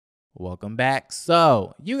Welcome back.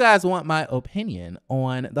 So, you guys want my opinion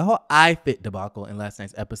on the whole iFit debacle in last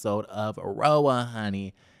night's episode of RHOA,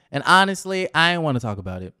 honey. And honestly, I didn't want to talk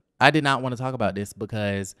about it. I did not want to talk about this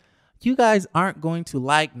because you guys aren't going to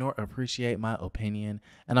like nor appreciate my opinion.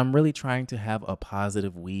 And I'm really trying to have a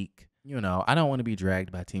positive week. You know, I don't want to be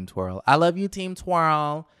dragged by Team Twirl. I love you, Team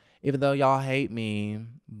Twirl, even though y'all hate me.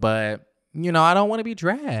 But, you know, I don't want to be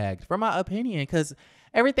dragged for my opinion because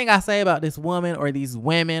everything I say about this woman or these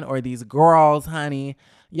women or these girls, honey,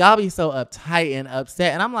 y'all be so uptight and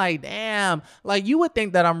upset. And I'm like, damn, like you would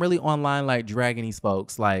think that I'm really online, like dragging these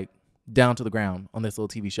folks like down to the ground on this little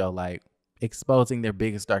TV show, like exposing their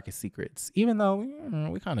biggest, darkest secrets, even though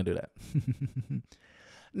we kind of do that.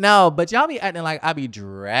 No, but y'all be acting like I be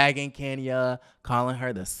dragging Kenya, calling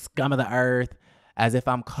her the scum of the earth, as if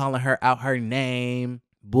I'm calling her out her name,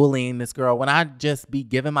 bullying this girl, when I just be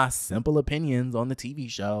giving my simple opinions on the TV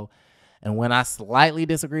show. And when I slightly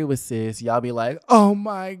disagree with sis, y'all be like, oh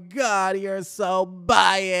my God, you're so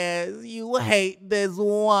biased. You hate this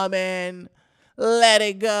woman. Let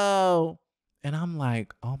it go. And I'm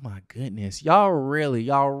like, oh my goodness, y'all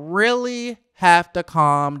really have to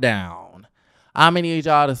calm down. I'm gonna need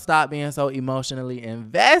y'all to stop being so emotionally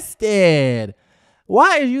invested.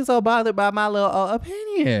 Why are you so bothered by my little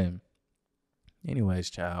opinion? Anyways,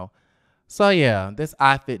 child. So yeah, this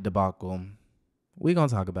iFit debacle, we gonna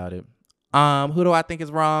talk about it. Who do I think is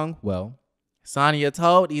wrong? Well, Sanya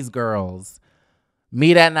told these girls,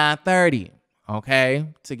 meet at 9:30, okay,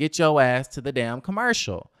 to get your ass to the damn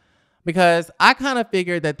commercial. Because I kind of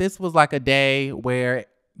figured that this was like a day where,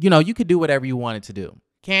 you know, you could do whatever you wanted to do.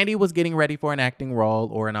 Candy was getting ready for an acting role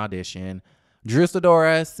or an audition. Drew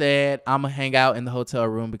Sidora said, I'm gonna hang out in the hotel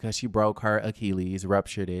room because she broke her Achilles,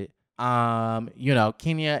 ruptured it. You know,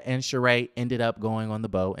 Kenya and Sheree ended up going on the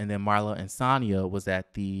boat, and then Marlo and Sanya was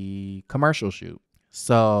at the commercial shoot.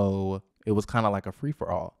 So it was kind of like a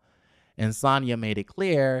free-for-all. And Sanya made it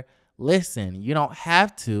clear, listen, you don't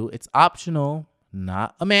have to. It's optional,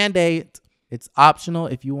 not a mandate. It's optional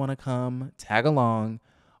if you want to come tag along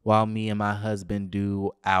while me and my husband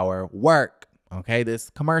do our work. Okay, this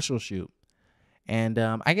commercial shoot. And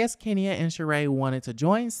I guess Kenya and Sheree wanted to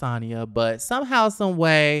join Sanya, but somehow, some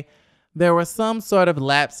way, there was some sort of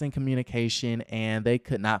lapse in communication and they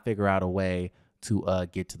could not figure out a way to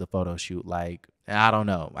get to the photo shoot. Like, I don't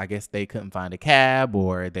know. I guess they couldn't find a cab,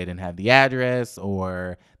 or they didn't have the address,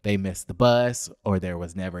 or they missed the bus, or there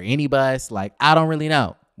was never any bus. Like, I don't really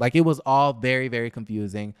know. Like, it was all very, very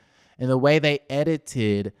confusing. And the way they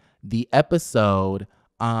edited the episode,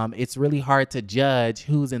 it's really hard to judge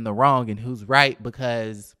who's in the wrong and who's right,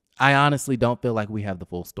 because I honestly don't feel like we have the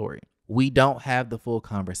full story. We don't have the full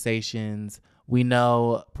conversations. We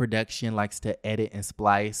know production likes to edit and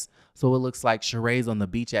splice. So it looks like Sheree's on the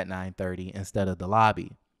beach at 9:30 instead of the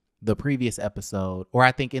lobby. The previous episode, or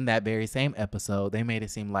I think in that very same episode, they made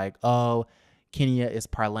it seem like, oh, Kenya is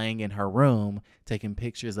parlaying in her room, taking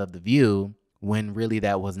pictures of the view, when really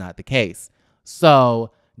that was not the case.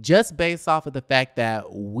 So just based off of the fact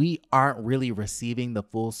that we aren't really receiving the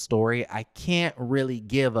full story, I can't really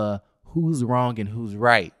give a who's wrong and who's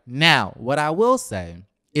right. Now, what I will say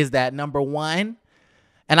is that number one,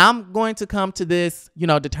 and I'm going to come to this, you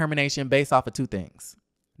know, determination based off of two things.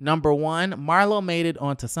 Number one, Marlo made it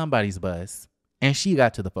onto somebody's bus and she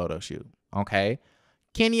got to the photo shoot. Okay.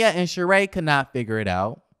 Kenya and Sheree could not figure it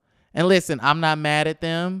out. And listen, I'm not mad at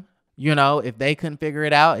them. You know, if they couldn't figure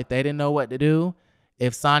it out, if they didn't know what to do,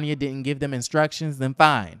 if Sanya didn't give them instructions, then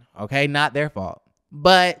fine. Okay. Not their fault.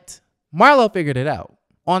 But Marlo figured it out.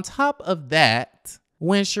 On top of that,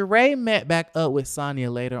 when Sheree met back up with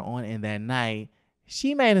Sanya later on in that night,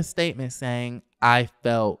 she made a statement saying, I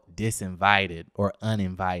felt disinvited or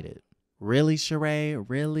uninvited. Really, Sheree?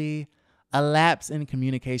 Really? A lapse in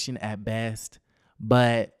communication at best.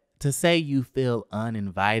 But to say you feel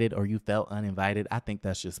uninvited or you felt uninvited, I think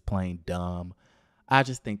that's just plain dumb. I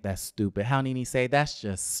just think that's stupid. How Nene say that's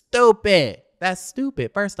just stupid? That's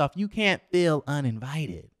stupid. First off, you can't feel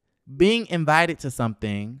uninvited. Being invited to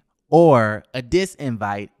something or a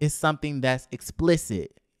disinvite is something that's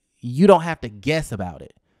explicit. You don't have to guess about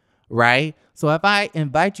it, right? So if I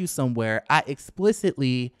invite you somewhere, I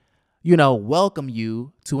explicitly, you know, welcome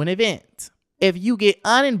you to an event. If you get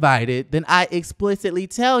uninvited, then I explicitly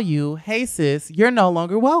tell you, hey sis, you're no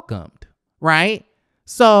longer welcomed, right?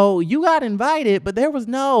 So you got invited, but there was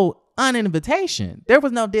no uninvitation. There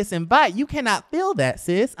was no disinvite. You cannot feel that,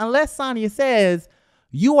 sis, unless Sanya says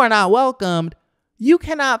you are not welcomed. You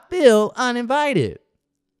cannot feel uninvited.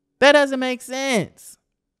 That doesn't make sense.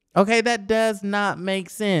 Okay, that does not make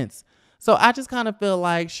sense. So I just kind of feel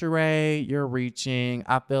like, Sheree, you're reaching.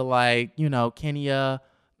 I feel like, you know, Kenya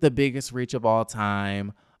the biggest reach of all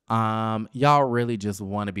time. Y'all really just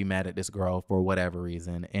want to be mad at this girl for whatever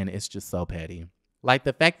reason, and it's just so petty. Like,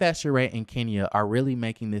 the fact that Sheree and Kenya are really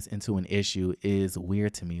making this into an issue is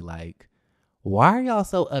weird to me. Like, why are y'all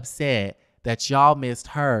so upset that y'all missed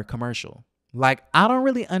her commercial? Like, I don't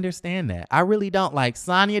really understand that. I really don't. Like,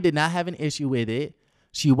 Sanya did not have an issue with it.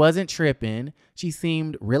 She wasn't tripping. She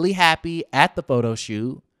seemed really happy at the photo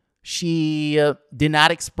shoot. She did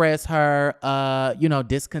not express her,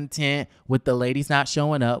 discontent with the ladies not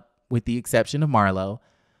showing up, with the exception of Marlo.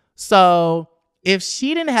 So if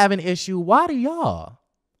she didn't have an issue, why do y'all?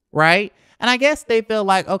 Right? And I guess they feel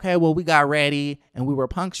like, okay, well, we got ready and we were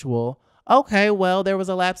punctual. Okay, well, there was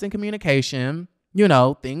a lapse in communication.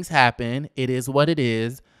 Things happen. It is what it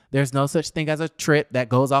is. There's no such thing as a trip that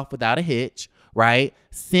goes off without a hitch. Right?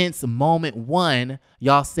 Since moment one,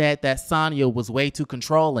 y'all said that Sanya was way too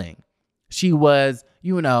controlling. She was,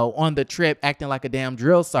 on the trip acting like a damn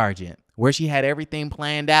drill sergeant, where she had everything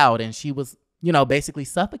planned out and she was, basically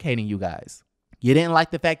suffocating you guys. You didn't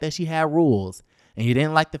like the fact that she had rules, and you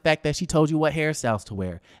didn't like the fact that she told you what hairstyles to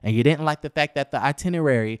wear, and you didn't like the fact that the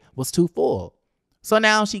itinerary was too full. So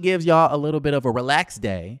now she gives y'all a little bit of a relaxed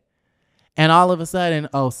day, and all of a sudden,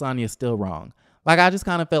 oh, Sanya's still wrong. Like, I just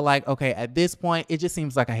kind of feel like, okay, at this point, it just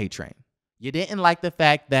seems like a hate train. You didn't like the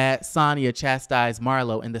fact that Sanya chastised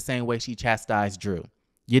Marlo in the same way she chastised Drew.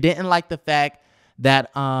 You didn't like the fact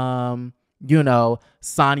that, Sanya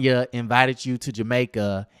invited you to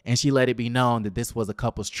Jamaica and she let it be known that this was a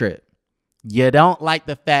couple's trip. You don't like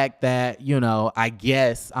the fact that,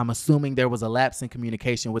 I'm assuming there was a lapse in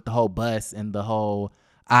communication with the whole bus and the whole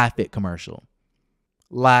iFit commercial.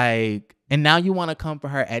 Like, and now you want to come for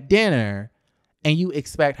her at dinner, and you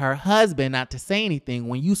expect her husband not to say anything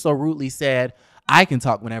when you so rudely said, I can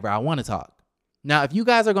talk whenever I want to talk. Now, if you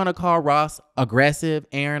guys are going to call Ross aggressive,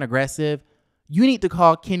 Aaron aggressive, you need to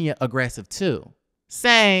call Kenya aggressive too.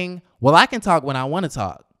 Saying, well, I can talk when I want to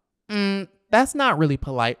talk. That's not really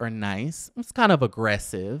polite or nice. It's kind of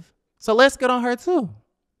aggressive. So let's get on her too.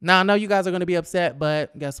 Now, I know you guys are going to be upset,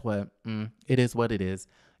 but guess what? It is what it is.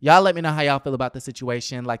 Y'all let me know how y'all feel about the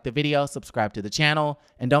situation. Like the video, subscribe to the channel,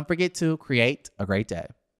 and don't forget to create a great day.